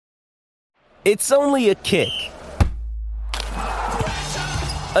It's only a kick,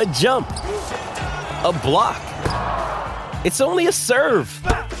 a jump, a block. It's only a serve.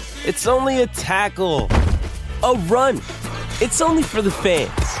 It's only a tackle, a run. It's only for the fans.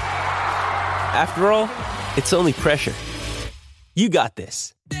 After all, it's only pressure. You got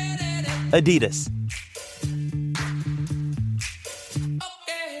this. Adidas.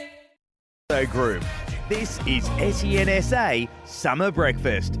 Group. This is SENSA Summer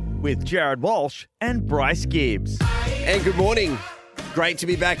Breakfast with Jared Walsh and Bryce Gibbs. And good morning. Great to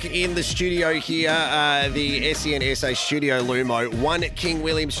be back in the studio here, the SENSA Studio Lumo, 1 King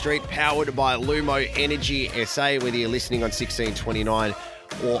William Street, powered by Lumo Energy SA, whether you're listening on 1629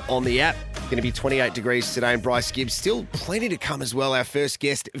 or on the app. Going to be 28 degrees today, and Bryce Gibbs, still plenty to come as well. Our first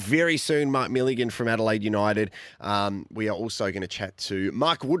guest very soon, Mark Milligan from Adelaide United. We are also going to chat to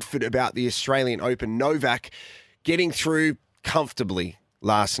Mark Woodford about the Australian Open. Novak getting through comfortably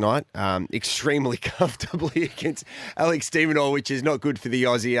last night, extremely comfortably against Alex de Minaur, which is not good for the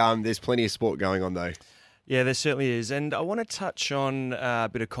Aussie. There's plenty of sport going on, though. Yeah, there certainly is. And I want to touch on a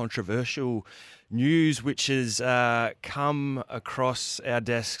bit of controversial news which has come across our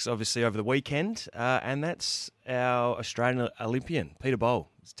desks, obviously, over the weekend, and that's our Australian Olympian, Peter Bol,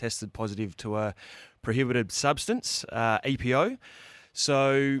 has tested positive to a prohibited substance, EPO.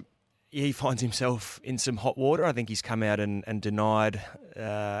 So he finds himself in some hot water. I think he's come out and denied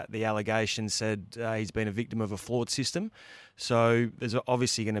the allegations, said he's been a victim of a flawed system. So there's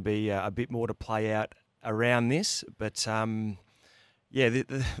obviously going to be a bit more to play out around this. But,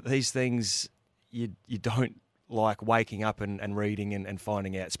 these things you don't like waking up and reading and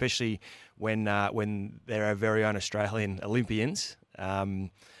finding out, especially when they're our very own Australian Olympians.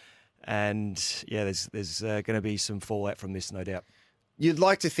 There's going to be some fallout from this, no doubt. You'd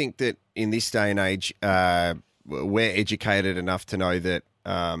like to think that in this day and age, we're educated enough to know that,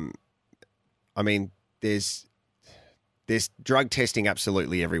 there's drug testing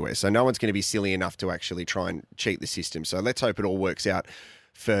absolutely everywhere. So no one's going to be silly enough to actually try and cheat the system. So let's hope it all works out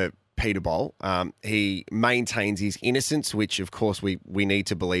for Peter Bol. He maintains his innocence, which, of course, we need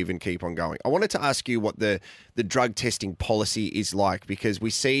to believe and keep on going. I wanted to ask you what the drug testing policy is like, because we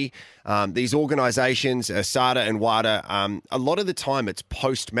see these organisations, SADA and WADA, a lot of the time it's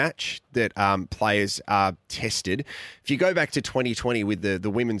post-match that players are tested. If you go back to 2020 with the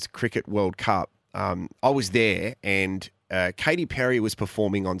Women's Cricket World Cup, I was there, and Katy Perry was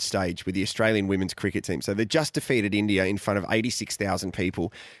performing on stage with the Australian women's cricket team. So they just defeated India in front of 86,000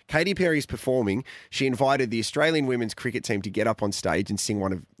 people. Katy Perry's performing. She invited the Australian women's cricket team to get up on stage and sing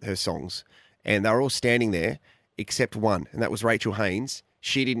one of her songs. And they were all standing there except one, and that was Rachel Haynes.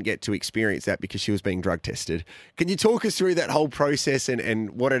 She didn't get to experience that because she was being drug tested. Can you talk us through that whole process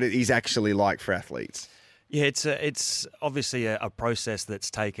and what it is actually like for athletes? Yeah, it's obviously a process that's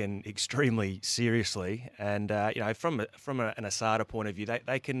taken extremely seriously, and from an ASADA point of view,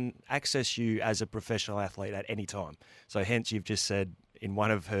 they can access you as a professional athlete at any time. So hence, you've just said in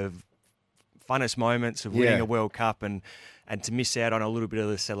one of her funnest moments of winning a World Cup, and to miss out on a little bit of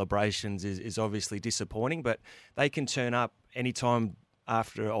the celebrations is obviously disappointing. But they can turn up anytime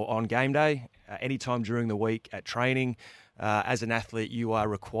after or on game day, anytime during the week at training. As an athlete, you are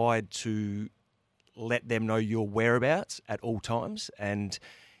required to let them know your whereabouts at all times. And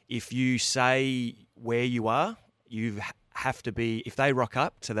if you say where you are, you have to be, if they rock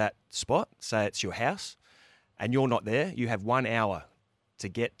up to that spot, say it's your house, and you're not there, you have 1 hour to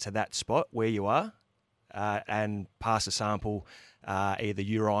get to that spot where you are and pass a sample, either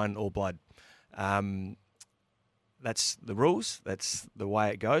urine or blood. That's the rules. That's the way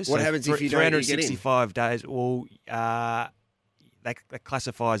it goes. What happens if you don't get in? 365 days, well, that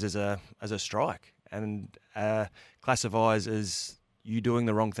classifies as a strike, and classifies as you doing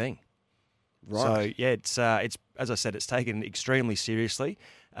the wrong thing. Right. So it's as I said, it's taken extremely seriously,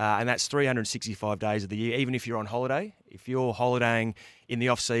 and that's 365 days of the year. Even if you're on holiday, if you're holidaying in the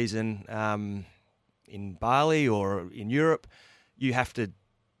off season in Bali or in Europe, you have to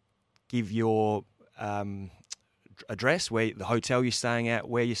give your address, where the hotel you're staying at,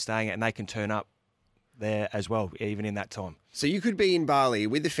 where you're staying at, and they can turn up there as well, even in that time. So you could be in Bali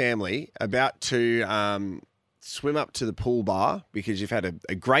with the family, about to swim up to the pool bar because you've had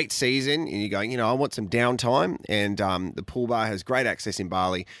a great season, and you're going, I want some downtime, and the pool bar has great access in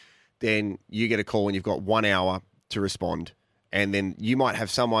Bali. Then you get a call and you've got 1 hour to respond. And then you might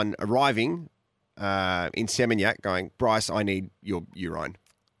have someone arriving in Seminyak going, Bryce, I need your urine.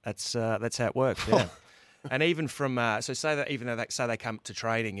 That's how it works, yeah. And even from say that even though they come to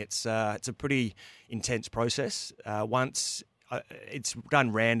training, it's a pretty intense process. Once it's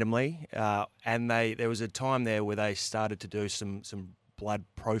done randomly, and there was a time there where they started to do some blood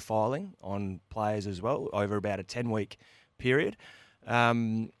profiling on players as well over about a 10-week period.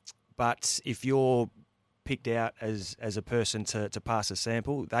 But if you're picked out as a person to pass a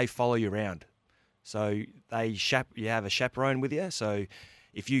sample, they follow you around. So you have a chaperone with you. So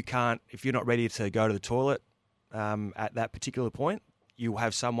if you're not ready to go to the toilet at that particular point, you'll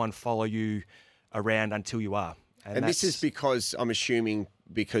have someone follow you around until you are. And this is because, I'm assuming,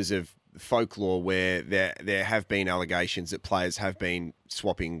 because of folklore where there have been allegations that players have been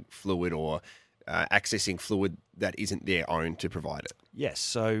swapping fluid or accessing fluid that isn't their own to provide it. Yes,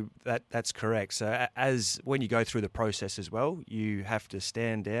 so that's correct. So when you go through the process as well, you have to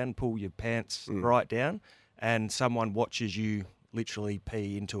stand down, pull your pants right down, and someone watches you literally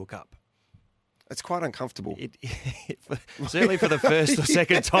pee into a cup. It's quite uncomfortable. Certainly for the first or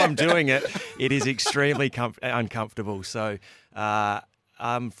second time doing it, it is extremely uncomfortable. So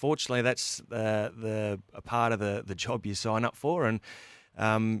unfortunately, that's a part of the job you sign up for,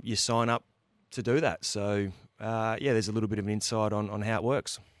 and you sign up to do that. So, there's a little bit of an insight on how it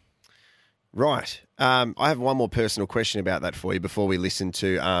works. Right. I have one more personal question about that for you before we listen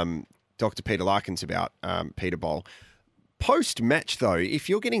to Dr. Peter Larkins about Peter Bol. Post-match, though, if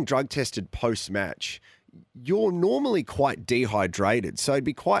you're getting drug tested post-match, you're normally quite dehydrated, so it'd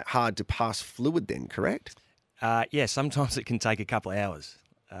be quite hard to pass fluid then, correct? Sometimes it can take a couple of hours.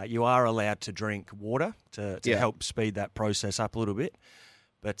 You are allowed to drink water to help speed that process up a little bit.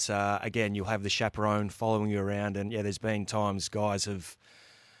 But again, you'll have the chaperone following you around, and there's been times guys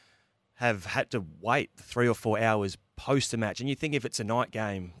have had to wait 3 or 4 hours post a match, and you think if it's a night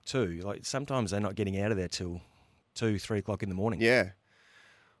game too, like sometimes they're not getting out of there till 2-3 o'clock in the morning. Yeah.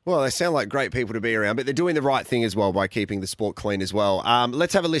 Well, they sound like great people to be around, but they're doing the right thing as well by keeping the sport clean as well.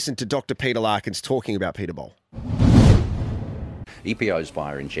 Let's have a listen to Dr. Peter Larkins talking about Peter Bol. EPO is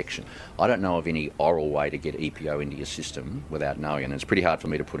via injection. I don't know of any oral way to get EPO into your system without knowing, and it's pretty hard for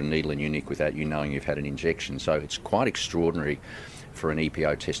me to put a needle in your neck without you knowing you've had an injection. So it's quite extraordinary for an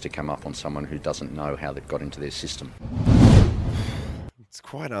EPO test to come up on someone who doesn't know how they've got into their system. It's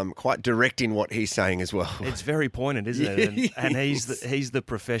quite direct in what he's saying as well. It's very pointed, isn't it? And he's the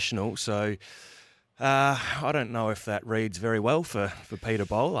professional. So I don't know if that reads very well for Peter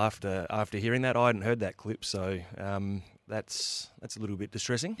Bol after hearing that. I hadn't heard that clip, so that's a little bit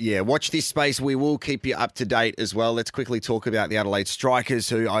distressing. Yeah, watch this space. We will keep you up to date as well. Let's quickly talk about the Adelaide Strikers,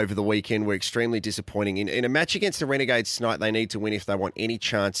 who over the weekend were extremely disappointing. In a match against the Renegades tonight, they need to win if they want any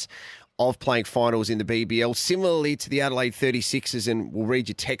chance of playing finals in the BBL, similarly to the Adelaide 36ers, and we'll read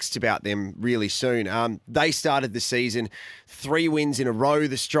your texts about them really soon. They started the season 3 wins in a row,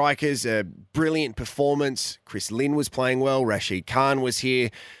 the Strikers, a brilliant performance. Chris Lynn was playing well, Rashid Khan was here,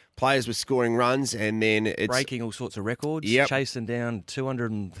 players were scoring runs, and then it's breaking all sorts of records, chasing down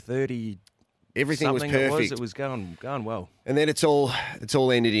 230. Everything was perfect. It was going well. And then it's all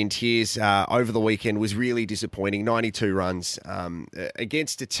ended in tears over the weekend. Was really disappointing. 92 runs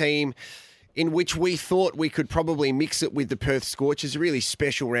against a team in which we thought we could probably mix it with the Perth Scorchers. A really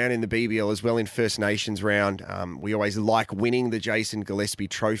special round in the BBL as well, in First Nations round. We always like winning the Jason Gillespie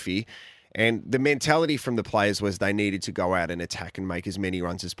Trophy. And the mentality from the players was they needed to go out and attack and make as many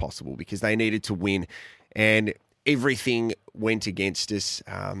runs as possible because they needed to win. And everything went against us.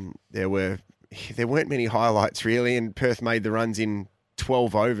 There weren't many highlights, really, and Perth made the runs in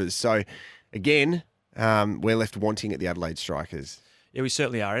 12 overs. So, again, we're left wanting at the Adelaide Strikers. Yeah, we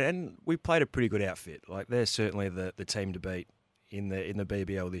certainly are. And we played a pretty good outfit. Like, they're certainly the team to beat in the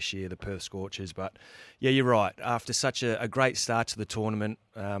BBL this year, the Perth Scorchers. But, yeah, you're right. After such a great start to the tournament,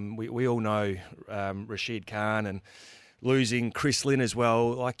 we all know Rashid Khan and losing Chris Lynn as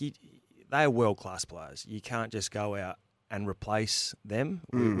well. Like, they are world-class players. You can't just go out and replace them.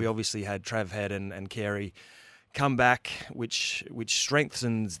 We obviously had Trav Head and Carey come back, which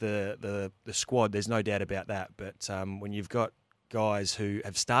strengthens the squad. There's no doubt about that. But when you've got guys who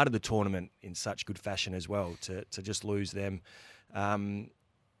have started the tournament in such good fashion as well, to just lose them,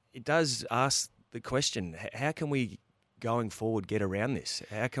 it does ask the question, how can we, going forward, get around this?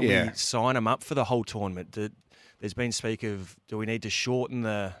 How can we sign them up for the whole tournament? There's been speak of, do we need to shorten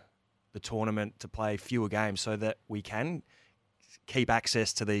the tournament to play fewer games so that we can keep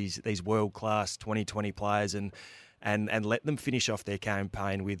access to these world-class 2020 players and let them finish off their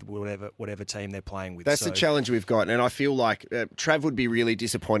campaign with whatever team they're playing with. That's the challenge we've got, and I feel like Trav would be really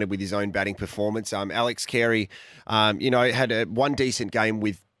disappointed with his own batting performance. Alex Carey, had one decent game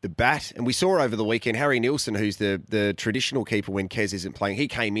with the bat, and we saw over the weekend Harry Nielsen, who's the traditional keeper when Kez isn't playing, he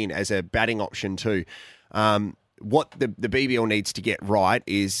came in as a batting option too. what the BBL needs to get right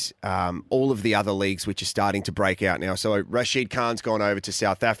is all of the other leagues which are starting to break out now. So Rashid Khan's gone over to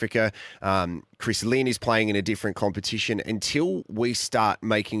South Africa. Chris Lynn is playing in a different competition. Until we start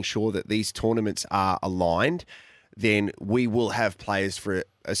making sure that these tournaments are aligned, then we will have players for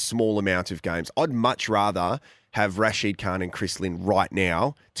a small amount of games. I'd much rather have Rashid Khan and Chris Lynn right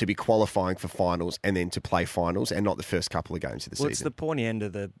now to be qualifying for finals and then to play finals and not the first couple of games of the season. Well, it's the pointy end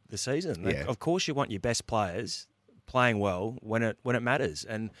of the season. Yeah. Of course you want your best players playing well when it matters.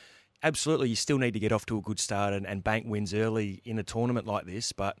 And absolutely you still need to get off to a good start and bank wins early in a tournament like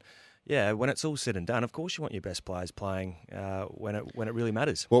this. But yeah, when it's all said and done, of course you want your best players playing when it really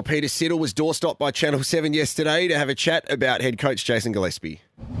matters. Well, Peter Siddle was doorstopped by Channel 7 yesterday to have a chat about head coach Jason Gillespie.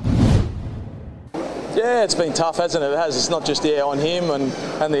 Yeah, it's been tough, hasn't it? It has. It's not just on him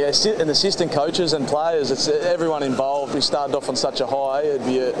and the assistant coaches and players. It's everyone involved. We started off on such a high.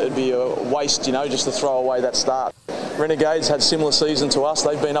 It'd be a waste, just to throw away that start. Renegades had similar season to us.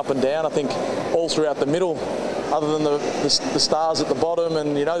 They've been up and down. I think all throughout the middle, other than the stars at the bottom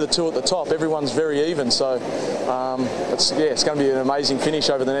and the two at the top, everyone's very even. So it's going to be an amazing finish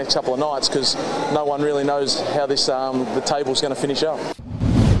over the next couple of nights because no one really knows how this the table's going to finish up.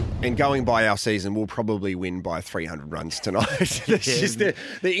 And going by our season, we'll probably win by 300 runs tonight. That's just the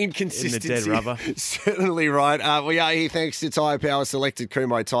inconsistency. In the dead rubber. Certainly right. We are here thanks to Tyre Power Selected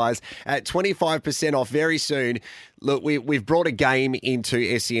Kumho tyres at 25% off very soon. Look, we've brought a game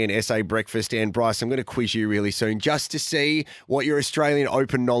into SEN SA Breakfast, and Bryce, I'm going to quiz you really soon just to see what your Australian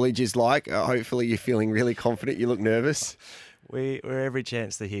Open knowledge is like. Hopefully you're feeling really confident. You look nervous. We're every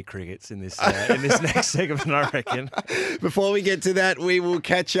chance to hear crickets in this next segment, I reckon. Before we get to that, we will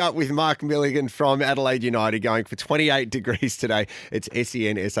catch up with Mark Milligan from Adelaide United going for 28 degrees today. It's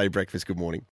SEN SA Breakfast. Good morning.